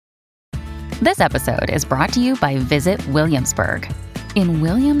This episode is brought to you by Visit Williamsburg. In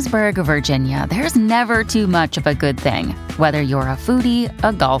Williamsburg, Virginia, there's never too much of a good thing. Whether you're a foodie,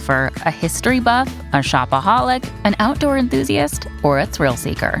 a golfer, a history buff, a shopaholic, an outdoor enthusiast, or a thrill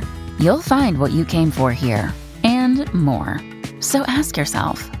seeker, you'll find what you came for here and more. So ask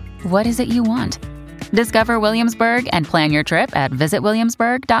yourself, what is it you want? Discover Williamsburg and plan your trip at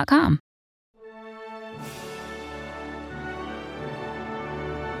visitwilliamsburg.com.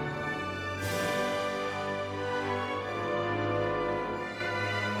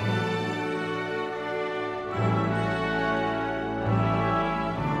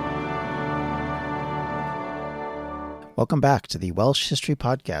 Welcome back to the Welsh History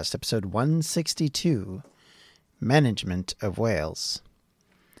Podcast, episode 162, Management of Wales.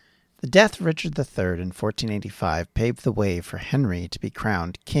 The death of Richard III in 1485 paved the way for Henry to be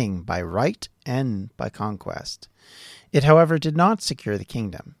crowned king by right and by conquest. It, however, did not secure the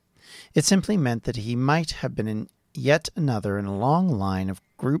kingdom. It simply meant that he might have been yet another in a long line of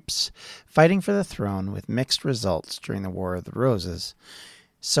groups fighting for the throne with mixed results during the War of the Roses.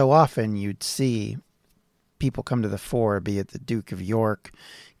 So often you'd see people come to the fore, be it the Duke of York,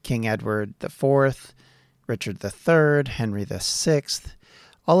 King Edward IV, Richard III, Henry VI.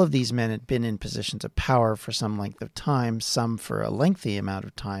 All of these men had been in positions of power for some length of time, some for a lengthy amount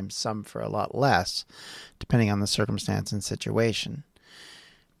of time, some for a lot less, depending on the circumstance and situation.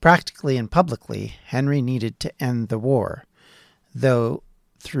 Practically and publicly, Henry needed to end the war, though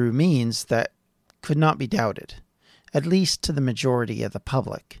through means that could not be doubted, at least to the majority of the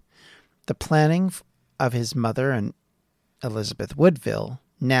public. The planning of his mother and Elizabeth Woodville,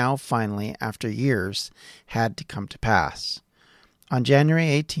 now finally, after years, had to come to pass. On January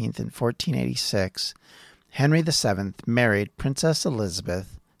 18th in 1486, Henry VII married Princess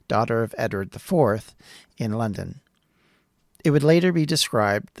Elizabeth, daughter of Edward IV, in London. It would later be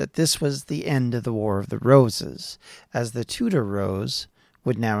described that this was the end of the War of the Roses, as the Tudor Rose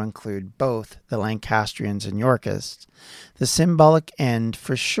would now include both the Lancastrians and Yorkists, the symbolic end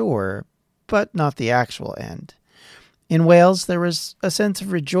for sure, but not the actual end. In Wales, there was a sense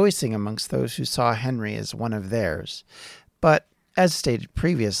of rejoicing amongst those who saw Henry as one of theirs. But, as stated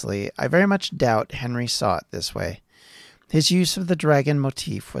previously, I very much doubt Henry saw it this way. His use of the dragon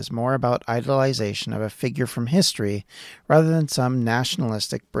motif was more about idolization of a figure from history rather than some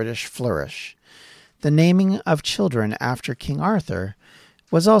nationalistic British flourish. The naming of children after King Arthur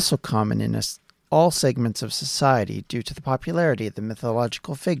was also common in all segments of society due to the popularity of the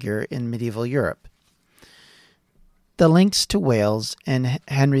mythological figure in medieval Europe. The links to Wales and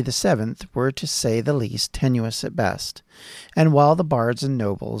Henry VII were, to say the least, tenuous at best, and while the bards and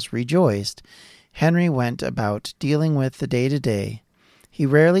nobles rejoiced, Henry went about dealing with the day-to-day. He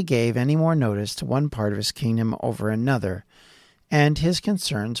rarely gave any more notice to one part of his kingdom over another, and his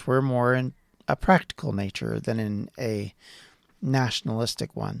concerns were more in a practical nature than in a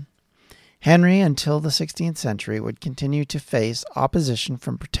nationalistic one. Henry, until the 16th century, would continue to face opposition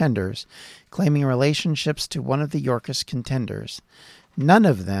from pretenders, claiming relationships to one of the Yorkist contenders. None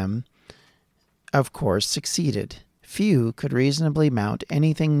of them, of course, succeeded. Few could reasonably mount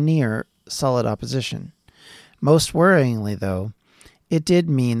anything near solid opposition. Most worryingly, though, it did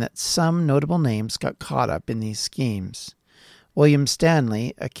mean that some notable names got caught up in these schemes. William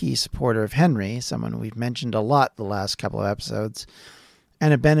Stanley, a key supporter of Henry, someone we've mentioned a lot the last couple of episodes,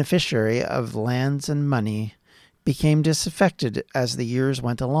 and a beneficiary of lands and money, became disaffected as the years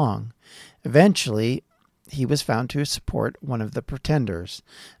went along. Eventually, he was found to support one of the pretenders,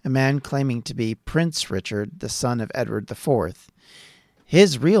 a man claiming to be Prince Richard, the son of Edward IV.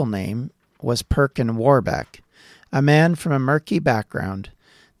 His real name was Perkin Warbeck, a man from a murky background.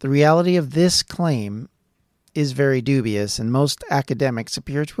 The reality of this claim is very dubious, and most academics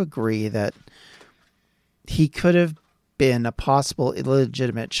appear to agree that he could have been a possible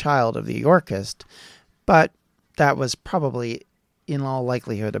illegitimate child of the Yorkist, but that was probably in all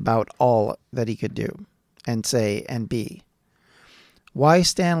likelihood about all that he could do and say and be. Why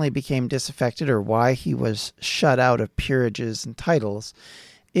Stanley became disaffected or why he was shut out of peerages and titles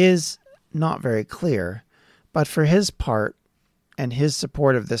is not very clear, but for his part and his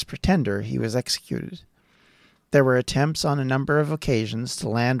support of this pretender, he was executed. There were attempts on a number of occasions to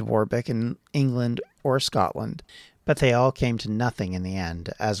land Warbeck in England or Scotland, but they all came to nothing in the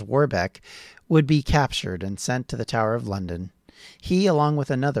end, as Warbeck would be captured and sent to the Tower of London. He, along with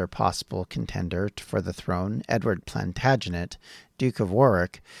another possible contender for the throne, Edward Plantagenet, Duke of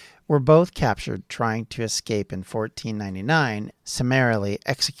Warwick, were both captured trying to escape in 1499, summarily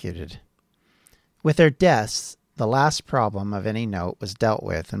executed. With their deaths, the last problem of any note was dealt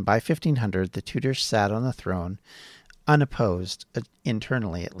with, and by 1500 the Tudors sat on the throne, unopposed,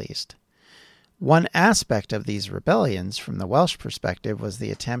 internally at least. One aspect of these rebellions from the Welsh perspective was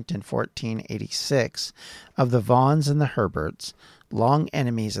the attempt in 1486 of the Vaughans and the Herberts, long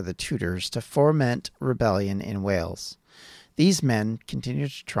enemies of the Tudors, to foment rebellion in Wales. These men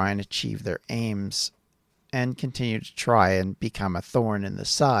continued to try and achieve their aims and continued to try and become a thorn in the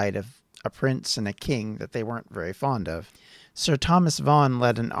side of a prince and a king that they weren't very fond of. Sir Thomas Vaughan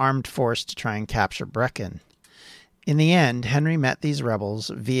led an armed force to try and capture Brecon. In the end, Henry met these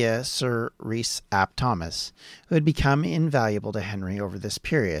rebels via Sir Rhys ap Thomas, who had become invaluable to Henry over this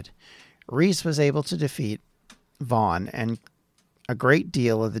period. Rhys was able to defeat Vaughan, and a great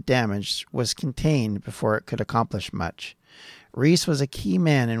deal of the damage was contained before it could accomplish much. Rhys was a key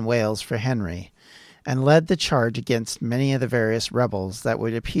man in Wales for Henry, and led the charge against many of the various rebels that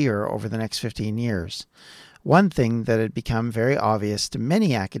would appear over the next 15 years. One thing that had become very obvious to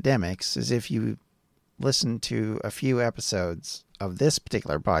many academics is, if you listen to a few episodes of this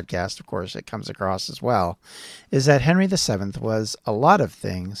particular podcast, of course it comes across as well, is that Henry VII was a lot of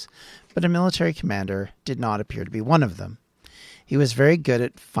things, but a military commander did not appear to be one of them. He was very good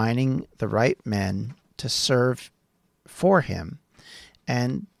at finding the right men to serve for him,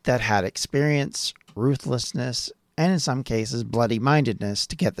 and that had experience, ruthlessness, and in some cases bloody-mindedness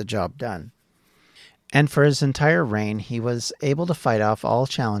to get the job done. And for his entire reign, he was able to fight off all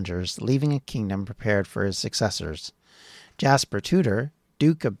challengers, leaving a kingdom prepared for his successors. Jasper Tudor,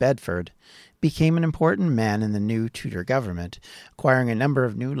 Duke of Bedford, became an important man in the new Tudor government, acquiring a number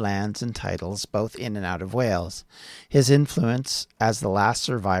of new lands and titles both in and out of Wales. His influence, as the last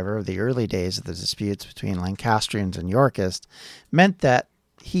survivor of the early days of the disputes between Lancastrians and Yorkists, meant that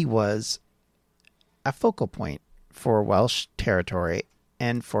he was a focal point for Welsh territory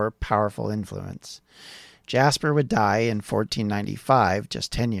and for powerful influence. Jasper would die in 1495,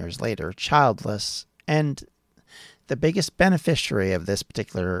 just 10 years later, childless, and the biggest beneficiary of this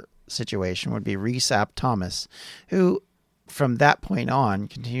particular situation would be Rhys ap Thomas, who, from that point on,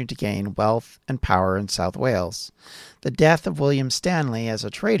 continued to gain wealth and power in South Wales. The death of William Stanley as a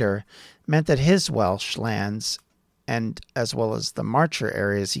traitor meant that his Welsh lands, and as well as the Marcher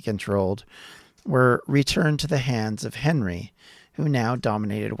areas he controlled, were returned to the hands of Henry, who now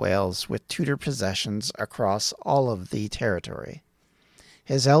dominated Wales with Tudor possessions across all of the territory.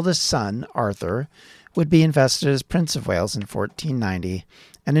 His eldest son, Arthur, would be invested as Prince of Wales in 1490,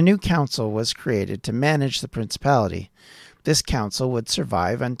 and a new council was created to manage the principality. This council would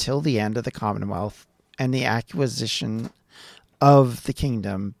survive until the end of the Commonwealth and the acquisition of the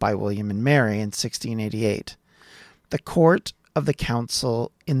kingdom by William and Mary in 1688. The court of the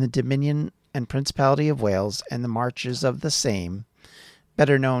council in the Dominion and Principality of Wales and the Marches of the same,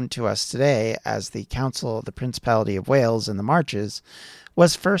 better known to us today as the Council of the Principality of Wales and the Marches,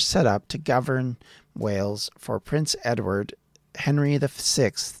 was first set up to govern Wales for Prince Edward, Henry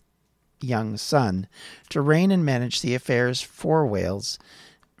VI's young son, to reign and manage the affairs for Wales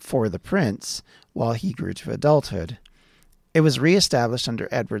for the prince while he grew to adulthood. It was re-established under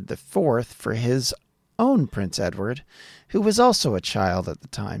Edward IV for his own Prince Edward, who was also a child at the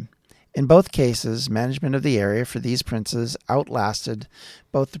time. In both cases, management of the area for these princes outlasted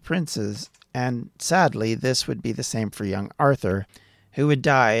both the princes, and sadly, this would be the same for young Arthur, who would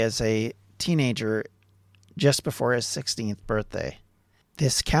die as a teenager just before his 16th birthday.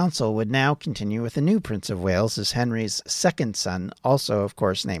 This council would now continue with a new Prince of Wales, as Henry's second son, also of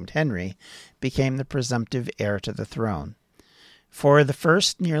course named Henry, became the presumptive heir to the throne. For the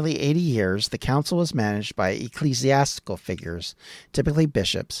first nearly 80 years, the council was managed by ecclesiastical figures, typically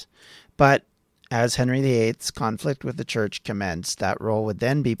bishops, but as Henry VIII's conflict with the church commenced, that role would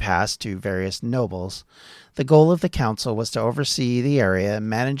then be passed to various nobles. The goal of the council was to oversee the area,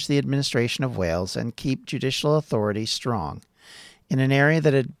 manage the administration of Wales, and keep judicial authority strong. In an area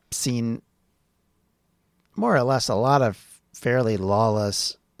that had seen more or less a lot of fairly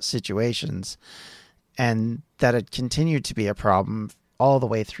lawless situations, and that had continued to be a problem all the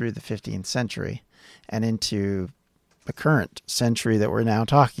way through the 15th century and into the current century that we're now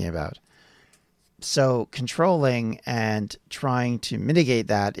talking about. So controlling and trying to mitigate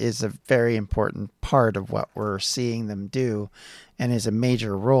that is a very important part of what we're seeing them do, and is a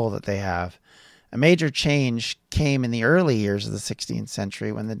major role that they have. A major change came in the early years of the 16th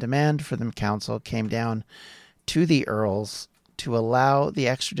century when the demand for the council came down to the earls to allow the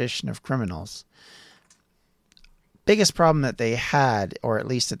extradition of criminals. Biggest problem that they had, or at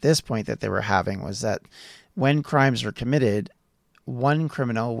least at this point that they were having, was that when crimes were committed, one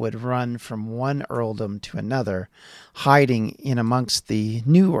criminal would run from one earldom to another, hiding in amongst the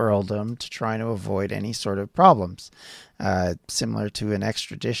new earldom to try to avoid any sort of problems. Similar to an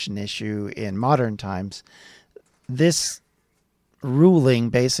extradition issue in modern times, this ruling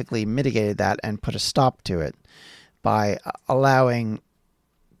basically mitigated that and put a stop to it by allowing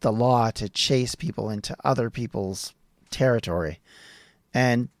the law to chase people into other people's territory.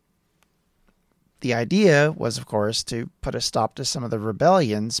 And the idea was, of course, to put a stop to some of the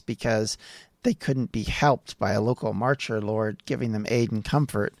rebellions because they couldn't be helped by a local marcher lord giving them aid and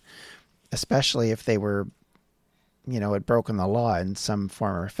comfort, especially if they were, had broken the law in some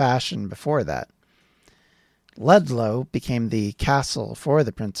form or fashion before that. Ludlow became the castle for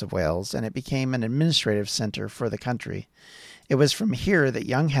the Prince of Wales, and it became an administrative centre for the country. It was from here that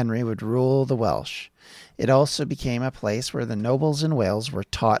young Henry would rule the Welsh. It also became a place where the nobles in Wales were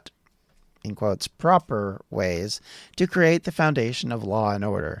taught, in quotes, proper ways to create the foundation of law and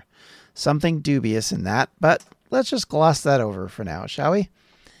order. Something dubious in that, but let's just gloss that over for now, shall we?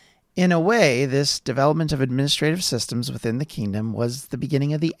 In a way, this development of administrative systems within the kingdom was the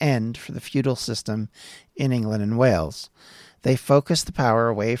beginning of the end for the feudal system in England and Wales. They focused the power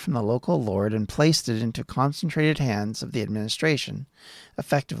away from the local lord and placed it into concentrated hands of the administration,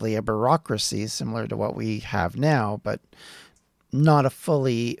 effectively a bureaucracy similar to what we have now, but not a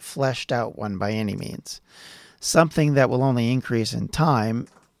fully fleshed out one by any means. Something that will only increase in time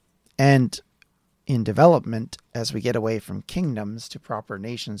and in development as we get away from kingdoms to proper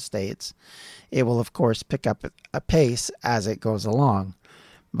nation states. It will, of course, pick up a pace as it goes along.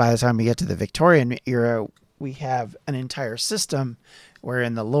 By the time we get to the Victorian era, we have an entire system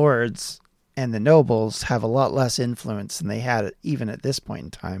wherein the lords and the nobles have a lot less influence than they had even at this point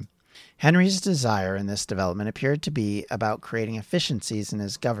in time. Henry's desire in this development appeared to be about creating efficiencies in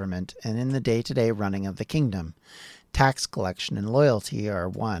his government and in the day-to-day running of the kingdom. Tax collection and loyalty are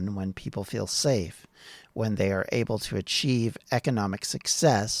won when people feel safe, when they are able to achieve economic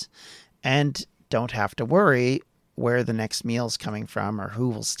success and don't have to worry where the next meal's coming from or who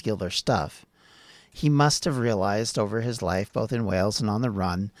will steal their stuff. He must have realized over his life, both in Wales and on the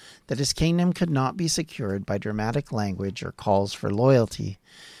run, that his kingdom could not be secured by dramatic language or calls for loyalty,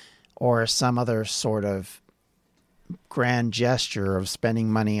 or some other sort of grand gesture of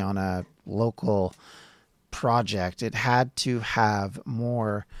spending money on a local project. It had to have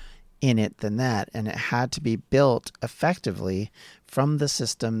more in it than that, and it had to be built effectively from the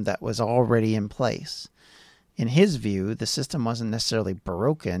system that was already in place. In his view, the system wasn't necessarily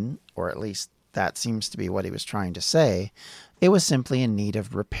broken, or at least that seems to be what he was trying to say. It was simply in need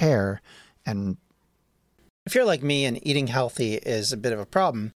of repair. And if you're like me and eating healthy is a bit of a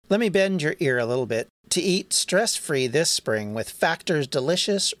problem, let me bend your ear a little bit to eat stress-free this spring with Factor's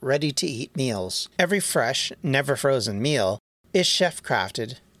delicious, ready-to-eat meals. Every fresh, never-frozen meal is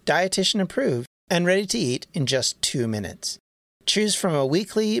chef-crafted, dietitian-approved, and ready to eat in just 2 minutes. Choose from a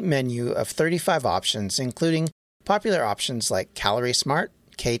weekly menu of 35 options, including popular options like Calorie Smart,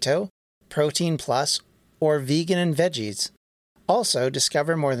 Keto, Protein Plus, or Vegan and Veggies. Also,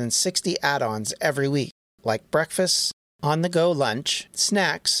 discover more than 60 add-ons every week, like breakfasts, on-the-go lunch,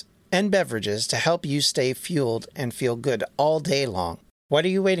 snacks, and beverages to help you stay fueled and feel good all day long. What are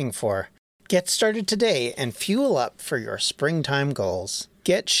you waiting for? Get started today and fuel up for your springtime goals.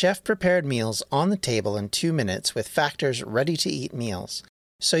 Get chef-prepared meals on the table in 2 minutes with Factor's ready-to-eat meals,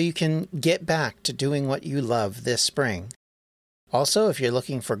 so you can get back to doing what you love this spring. Also, if you're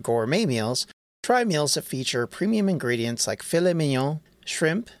looking for gourmet meals, try meals that feature premium ingredients like filet mignon,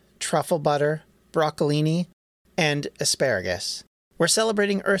 shrimp, truffle butter, broccolini, and asparagus. We're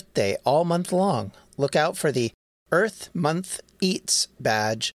celebrating Earth Day all month long. Look out for the Earth Month Eats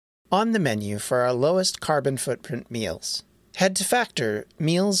badge on the menu for our lowest carbon footprint meals. Head to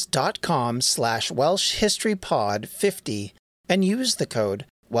factormeals.com/WelshHistoryPod50 and use the code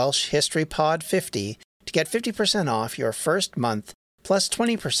WelshHistoryPod50 to get 50% off your first month plus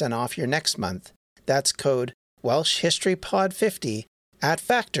 20% off your next month. That's code WelshHistoryPod50 at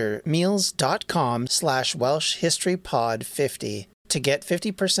factormeals.com/WelshHistoryPod50 to get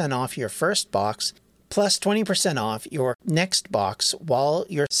 50% off your first box plus 20% off your next box while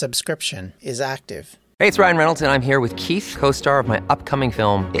your subscription is active. Hey, it's Ryan Reynolds, and I'm here with Keith, co-star of my upcoming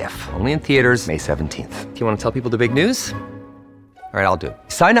film, If, only in theaters May 17th. Do you want to tell people the big news? All right, I'll do it.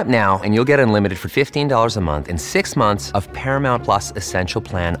 Sign up now and you'll get unlimited for $15 a month and 6 months of Paramount Plus Essential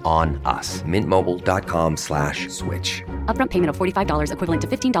Plan on us. MintMobile.com/switch. Upfront payment of $45 equivalent to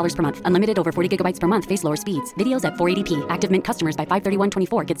 $15 per month. Unlimited over 40 gigabytes per month. Face lower speeds. Videos at 480p. Active Mint customers by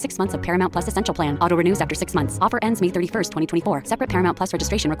 531.24 get 6 months of Paramount Plus Essential Plan. Auto renews after 6 months. Offer ends May 31st, 2024. Separate Paramount Plus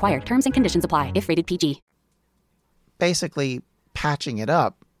registration required. Terms and conditions apply if rated PG. Basically, patching it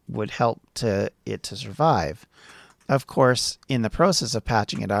up would help it to survive. Of course, in the process of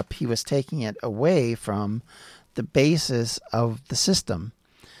patching it up, he was taking it away from the basis of the system,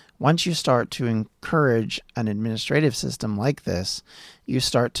 Once you start to encourage an administrative system like this, you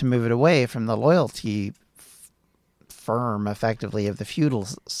start to move it away from the loyalty firm, effectively, of the feudal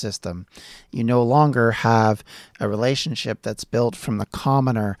system. You no longer have a relationship that's built from the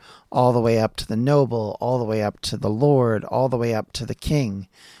commoner all the way up to the noble, all the way up to the lord, all the way up to the king.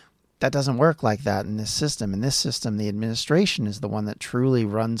 That doesn't work like that in this system. In this system, the administration is the one that truly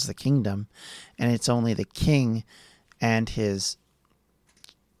runs the kingdom, and it's only the king and his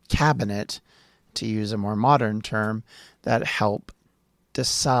cabinet, to use a more modern term, that help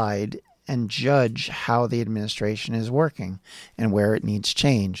decide and judge how the administration is working and where it needs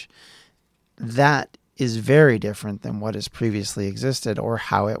change. That is very different than what has previously existed or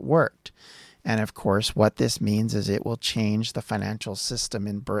how it worked. And of course, what this means is it will change the financial system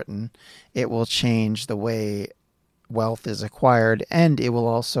in Britain. It will change the way wealth is acquired, and it will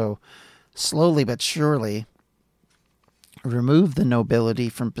also slowly but surely remove the nobility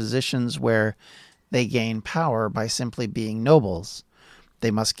from positions where they gain power by simply being nobles.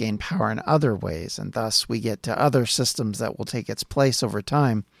 They must gain power in other ways, and thus we get to other systems that will take its place over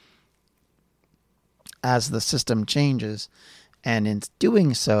time as the system changes. And in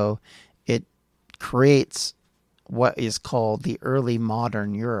doing so, it creates what is called the early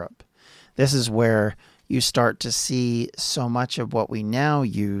modern Europe. This is where you start to see so much of what we now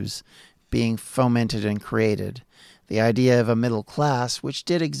use being fomented and created. The idea of a middle class, which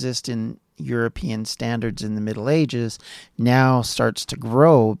did exist in European standards in the Middle Ages, now starts to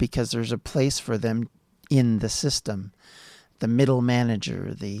grow because there's a place for them in the system. The middle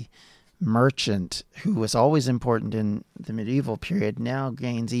manager, the merchant, who was always important in the medieval period, now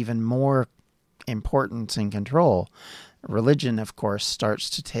gains even more importance and control. Religion, of course, starts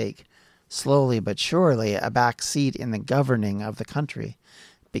to take, slowly but surely, a back seat in the governing of the country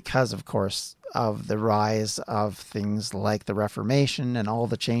because, of course, of the rise of things like the Reformation and all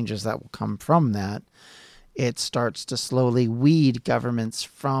the changes that will come from that. It starts to slowly weed governments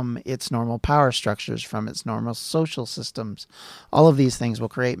from its normal power structures, from its normal social systems. All of these things will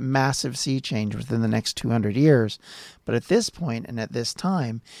create massive sea change within the next 200 years. But at this point and at this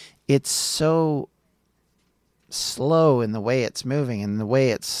time, it's so slow in the way it's moving and the way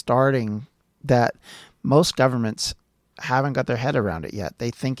it's starting that most governments haven't got their head around it yet.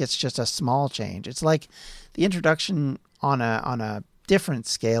 They think it's just a small change. It's like the introduction on a different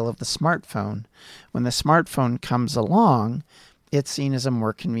scale of the smartphone. When the smartphone comes along, it's seen as a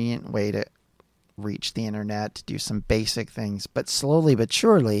more convenient way to reach the internet, to do some basic things. But slowly but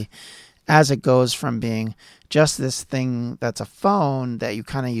surely, as it goes from being just this thing that's a phone that you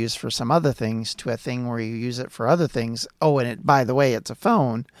kind of use for some other things to a thing where you use it for other things. Oh, and it, by the way, it's a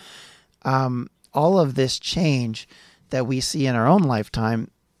phone. All of this change that we see in our own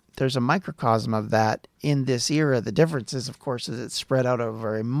lifetime, there's a microcosm of that in this era. The difference is, of course, is it's spread out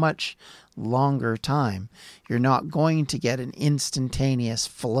over a much longer time. You're not going to get an instantaneous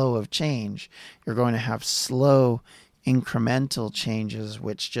flow of change. You're going to have slow, incremental changes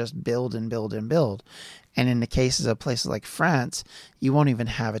which just build and build and build. And in the cases of places like France, you won't even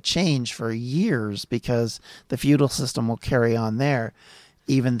have a change for years because the feudal system will carry on there,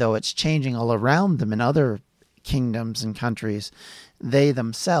 even though it's changing all around them in other kingdoms and countries. They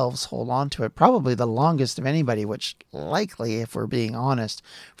themselves hold on to it probably the longest of anybody, which likely, if we're being honest,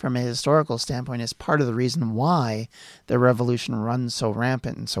 from a historical standpoint, is part of the reason why the revolution runs so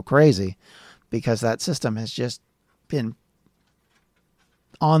rampant and so crazy, because that system has just been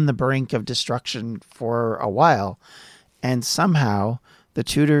on the brink of destruction for a while. And somehow the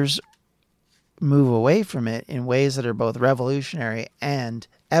Tudors move away from it in ways that are both revolutionary and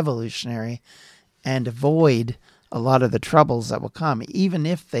evolutionary, and avoid a lot of the troubles that will come, even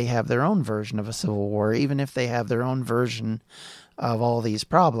if they have their own version of a civil war, even if they have their own version of all these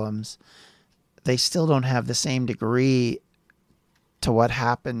problems. They still don't have the same degree to what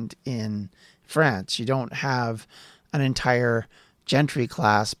happened in France. You don't have an entire gentry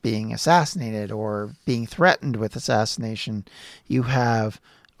class being assassinated or being threatened with assassination. You have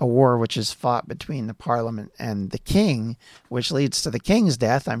a war which is fought between the parliament and the king, which leads to the king's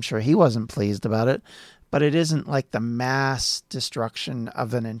death. I'm sure he wasn't pleased about it, but it isn't like the mass destruction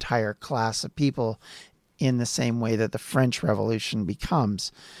of an entire class of people in the same way that the French Revolution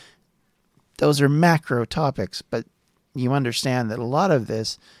becomes. Those are macro topics, but you understand that a lot of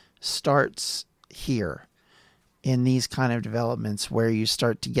this starts here in these kind of developments where you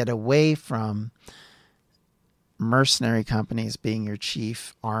start to get away from mercenary companies being your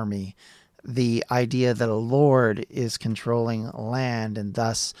chief army, the idea that a lord is controlling land and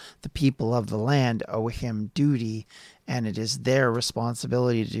thus the people of the land owe him duty and it is their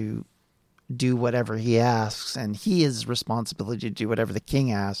responsibility to do whatever he asks, and he has responsibility to do whatever the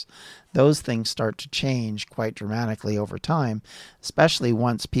king asks, those things start to change quite dramatically over time, especially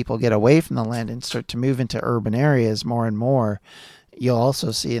once people get away from the land and start to move into urban areas more and more. You'll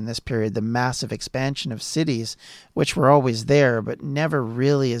also see in this period the massive expansion of cities, which were always there, but never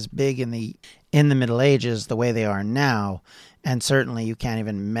really as big in the Middle Ages the way they are now. And certainly you can't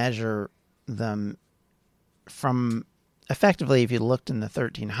even measure them from, effectively, if you looked in the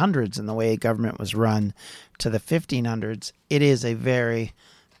 1300s and the way government was run to the 1500s, it is a very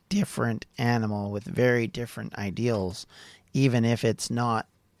different animal with very different ideals. Even if it's not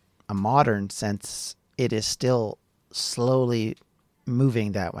a modern sense, it is still slowly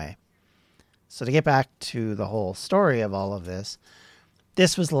moving that way. So to get back to the whole story of all of this,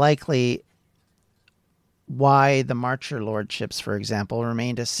 this was likely why the Marcher lordships, for example,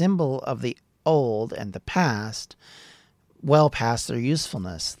 remained a symbol of the old and the past, well past their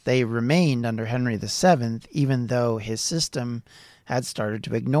usefulness. They remained under Henry VII, even though his system had started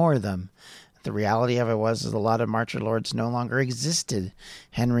to ignore them. The reality of it was that a lot of Marcher lords no longer existed.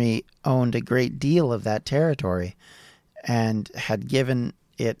 Henry owned a great deal of that territory and had given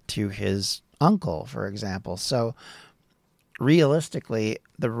it to his uncle, for example. So realistically,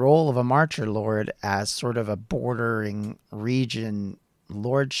 the role of a Marcher lord as sort of a bordering region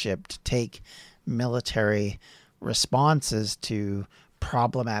lordship to take military responses to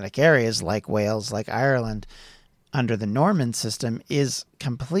problematic areas like Wales, like Ireland, under the Norman system is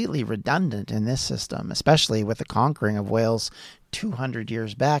completely redundant in this system, especially with the conquering of Wales 200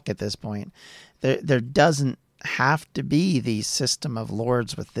 years back at this point. There doesn't have to be the system of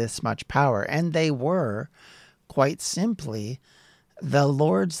lords with this much power. And they were, quite simply, the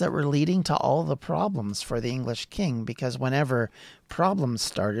lords that were leading to all the problems for the English king, because whenever problems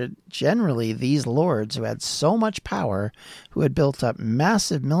started, generally these lords who had so much power, who had built up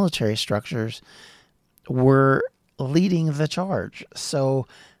massive military structures, were leading the charge. So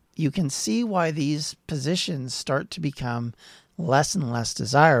you can see why these positions start to become less and less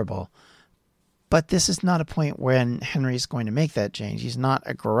desirable. But this is not a point when Henry's going to make that change. He's not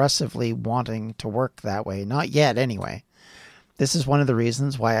aggressively wanting to work that way. Not yet, anyway. This is one of the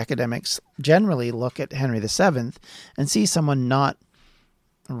reasons why academics generally look at Henry VII and see someone not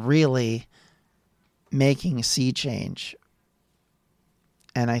really making a sea change.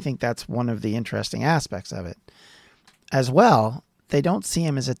 And I think that's one of the interesting aspects of it. As well, they don't see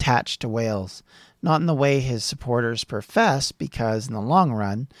him as attached to Wales, not in the way his supporters profess, because in the long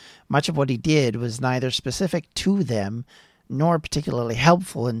run, much of what he did was neither specific to them nor particularly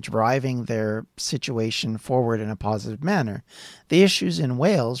helpful in driving their situation forward in a positive manner. The issues in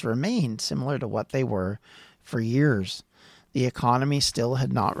Wales remained similar to what they were for years. The economy still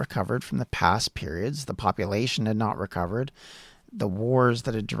had not recovered from the past periods. The population had not recovered. The wars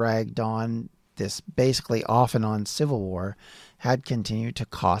that had dragged on, this basically off and on civil war, had continued to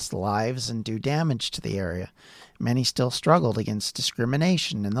cost lives and do damage to the area. Many still struggled against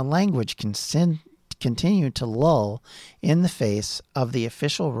discrimination, and the language continued to lull in the face of the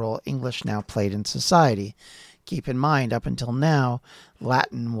official role English now played in society. Keep in mind, up until now,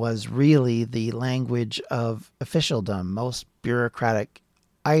 Latin was really the language of officialdom. Most bureaucratic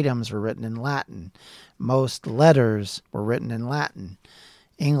items were written in Latin. Most letters were written in Latin.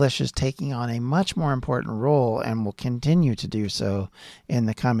 English is taking on a much more important role and will continue to do so in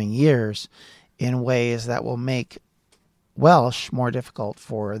the coming years in ways that will make Welsh more difficult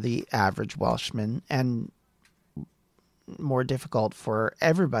for the average Welshman and more difficult for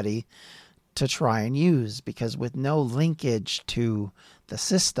everybody to try and use, because with no linkage to the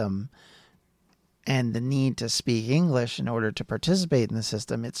system and the need to speak English in order to participate in the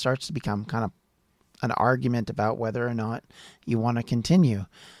system, it starts to become kind of an argument about whether or not you want to continue.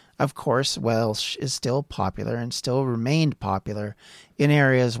 Of course, Welsh is still popular and still remained popular in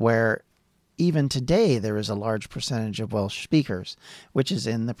areas where even today there is a large percentage of Welsh speakers, which is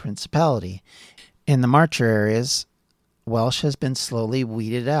in the Principality. In the Marcher areas, Welsh has been slowly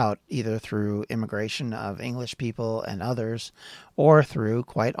weeded out, either through immigration of English people and others, or through,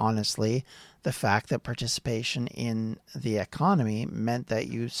 quite honestly, the fact that participation in the economy meant that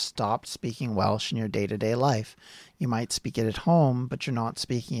you stopped speaking Welsh in your day-to-day life. You might speak it at home, but you're not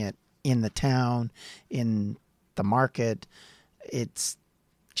speaking it in the town, in the market. It's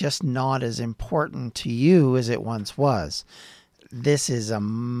just not as important to you as it once was. This is a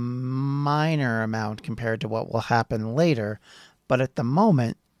minor amount compared to what will happen later, but at the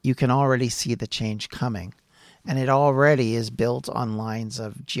moment, you can already see the change coming, and it already is built on lines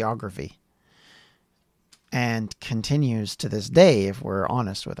of geography and continues to this day if we're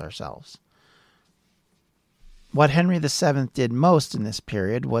honest with ourselves. What Henry VII did most in this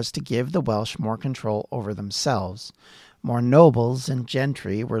period was to give the Welsh more control over themselves. More nobles and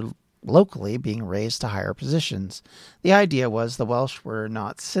gentry were locally being raised to higher positions. The idea was the Welsh were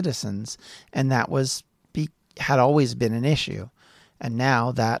not citizens, and that had always been an issue. And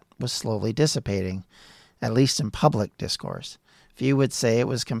now that was slowly dissipating, at least in public discourse. Few would say it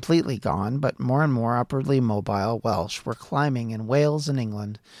was completely gone, but more and more upwardly mobile Welsh were climbing in Wales and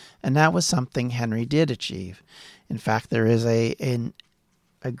England, and that was something Henry did achieve. In fact, there is a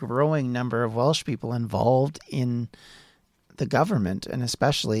growing number of Welsh people involved in the government, and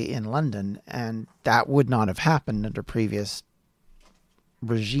especially in London, and that would not have happened under previous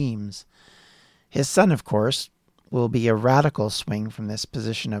regimes. His son, of course, will be a radical swing from this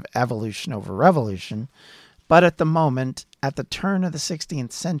position of evolution over revolution, but at the moment, at the turn of the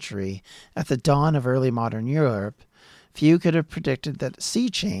 16th century, at the dawn of early modern Europe, few could have predicted that a sea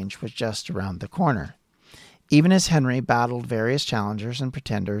change was just around the corner. Even as Henry battled various challengers and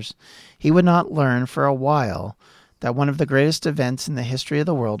pretenders, he would not learn for a while that one of the greatest events in the history of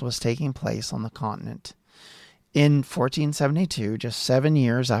the world was taking place on the continent. In 1472, just 7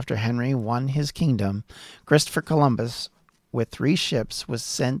 years after Henry won his kingdom, Christopher Columbus, with 3 ships, was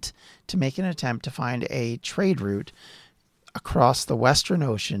sent to make an attempt to find a trade route across the Western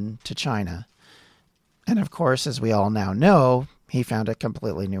Ocean to China. And of course, as we all now know, he found a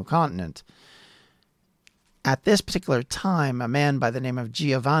completely new continent. At this particular time, a man by the name of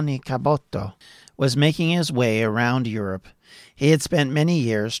Giovanni Caboto was making his way around Europe. He had spent many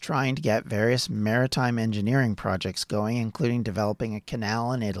years trying to get various maritime engineering projects going, including developing a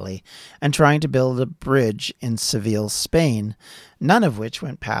canal in Italy and trying to build a bridge in Seville, Spain, none of which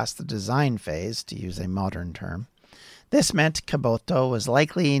went past the design phase, to use a modern term. This meant Caboto was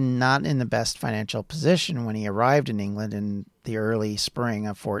likely not in the best financial position when he arrived in England in the early spring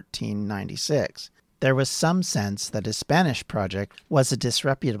of 1496. There was some sense that his Spanish project was a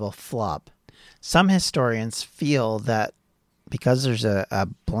disreputable flop. Some historians feel that because there's a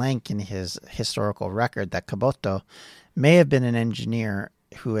blank in his historical record, that Caboto may have been an engineer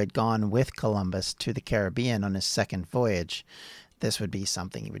who had gone with Columbus to the Caribbean on his second voyage. This would be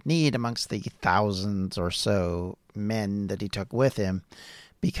something he would need amongst the thousands or so men that he took with him,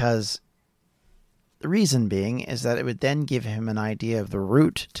 because the reason being is that it would then give him an idea of the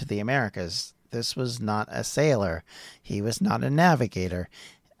route to the Americas. This was not a sailor. He was not a navigator.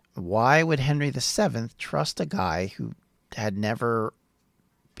 Why would Henry VII trust a guy who had never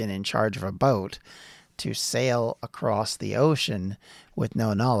been in charge of a boat to sail across the ocean with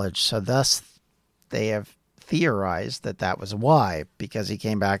no knowledge? So thus they have theorized that that was why, because he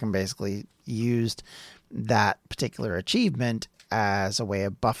came back and basically used that particular achievement as a way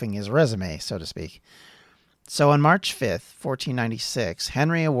of buffing his resume, so to speak. So on March 5th, 1496,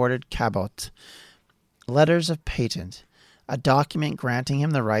 Henry awarded Cabot letters of patent, a document granting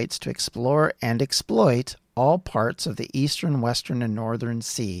him the rights to explore and exploit all parts of the eastern, western, and northern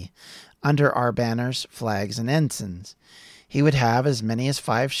sea under our banners, flags, and ensigns. He would have as many as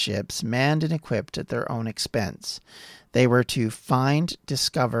 5 ships manned and equipped at their own expense. They were to find,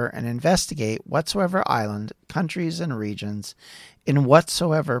 discover, and investigate whatsoever island, countries, and regions in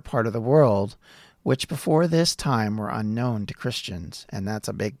whatsoever part of the world which before this time were unknown to Christians, and that's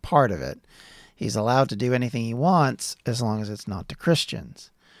a big part of it. He's allowed to do anything he wants as long as it's not to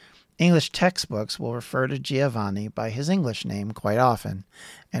Christians. English textbooks will refer to Giovanni by his English name quite often,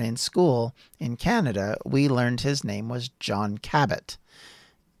 and in school in Canada we learned his name was John Cabot,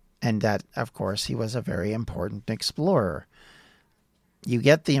 and that, of course, he was a very important explorer. You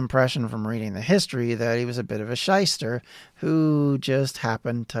get the impression from reading the history that he was a bit of a shyster who just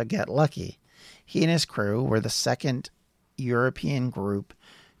happened to get lucky. He and his crew were the second European group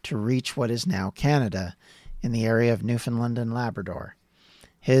to reach what is now Canada, in the area of Newfoundland and Labrador.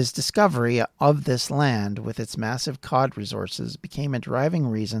 His discovery of this land with its massive cod resources became a driving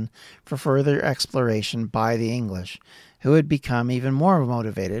reason for further exploration by the English, who had become even more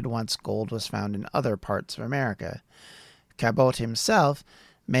motivated once gold was found in other parts of America. Cabot himself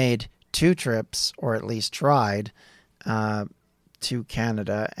made 2 trips, or at least tried, to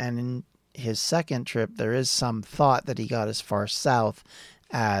Canada, and in his second trip there is some thought that he got as far south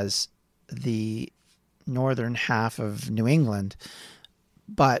as the northern half of New England.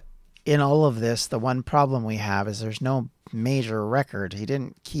 But in all of this, the one problem we have is there's no major record. He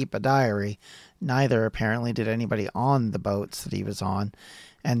didn't keep a diary. Neither, apparently, did anybody on the boats that he was on.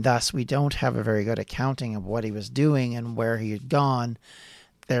 And thus, we don't have a very good accounting of what he was doing and where he had gone.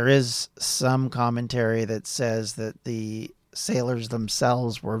 There is some commentary that says that the sailors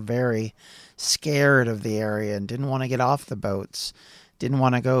themselves were very scared of the area and didn't want to get off the boats, didn't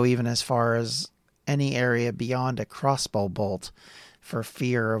want to go even as far as any area beyond a crossbow bolt for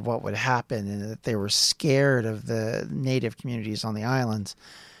fear of what would happen, and that they were scared of the native communities on the islands.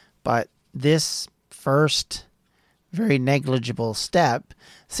 But this first very negligible step,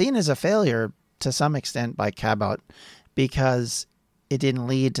 seen as a failure to some extent by Cabot, because it didn't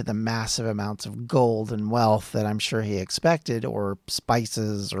lead to the massive amounts of gold and wealth that I'm sure he expected, or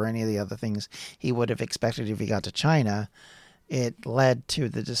spices, or any of the other things he would have expected if he got to China. It led to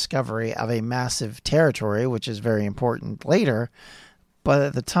the discovery of a massive territory, which is very important later, but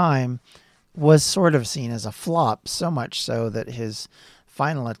at the time was sort of seen as a flop, so much so that his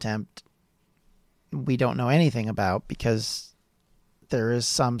final attempt we don't know anything about, because there is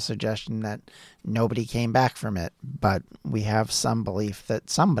some suggestion that nobody came back from it, but we have some belief that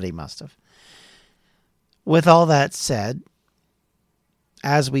somebody must have. With all that said,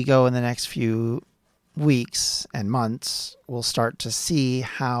 as we go in the next few weeks and months, we'll start to see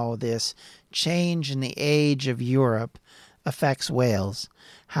how this change in the age of Europe affects Wales,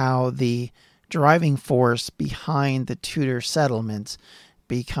 how the driving force behind the Tudor settlements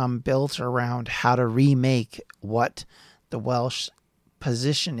become built around how to remake what the Welsh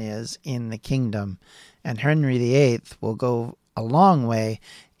position is in the kingdom. And Henry VIII will go a long way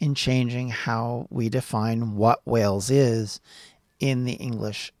in changing how we define what Wales is in the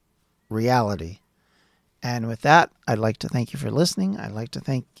English reality. And with that, I'd like to thank you for listening. I'd like to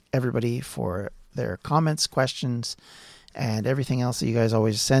thank everybody for their comments, questions, and everything else that you guys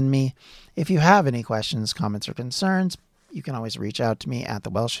always send me. If you have any questions, comments, or concerns, you can always reach out to me at the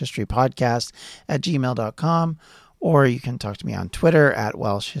Welsh History Podcast at gmail.com, or you can talk to me on Twitter at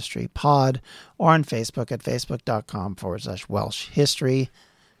Welsh History Pod, or on Facebook at facebook.com/Welsh History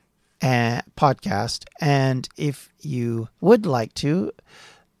Podcast. And if you would like to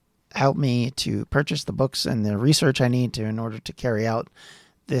help me to purchase the books and the research I need to in order to carry out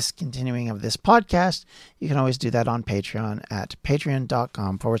this continuing of this podcast, you can always do that on Patreon at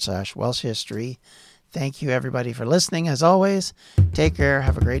patreon.com/Welsh History. Thank you, everybody, for listening. As always, take care.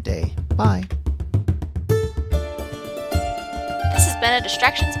 Have a great day. Bye. This has been a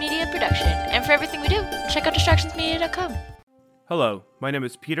Distractions Media production, and for everything we do, check out distractionsmedia.com. Hello, my name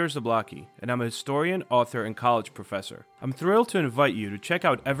is Peter Zablocki, and I'm a historian, author, and college professor. I'm thrilled to invite you to check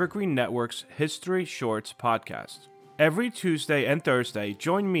out Evergreen Network's History Shorts podcast. Every Tuesday and Thursday,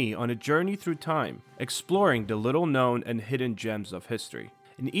 join me on a journey through time, exploring the little-known and hidden gems of history.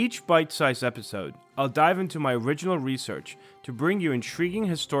 In each bite-sized episode, I'll dive into my original research to bring you intriguing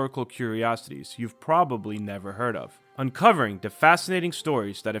historical curiosities you've probably never heard of, uncovering the fascinating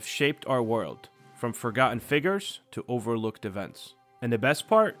stories that have shaped our world, from forgotten figures to overlooked events. And the best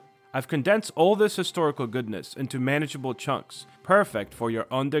part? I've condensed all this historical goodness into manageable chunks, perfect for your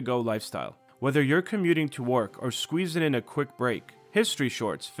on-the-go lifestyle. Whether you're commuting to work or squeezing in a quick break, History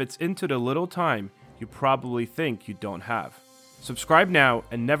Shorts fits into the little time you probably think you don't have. Subscribe now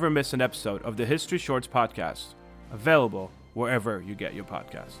and never miss an episode of the History Shorts podcast, available wherever you get your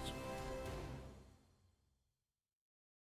podcasts.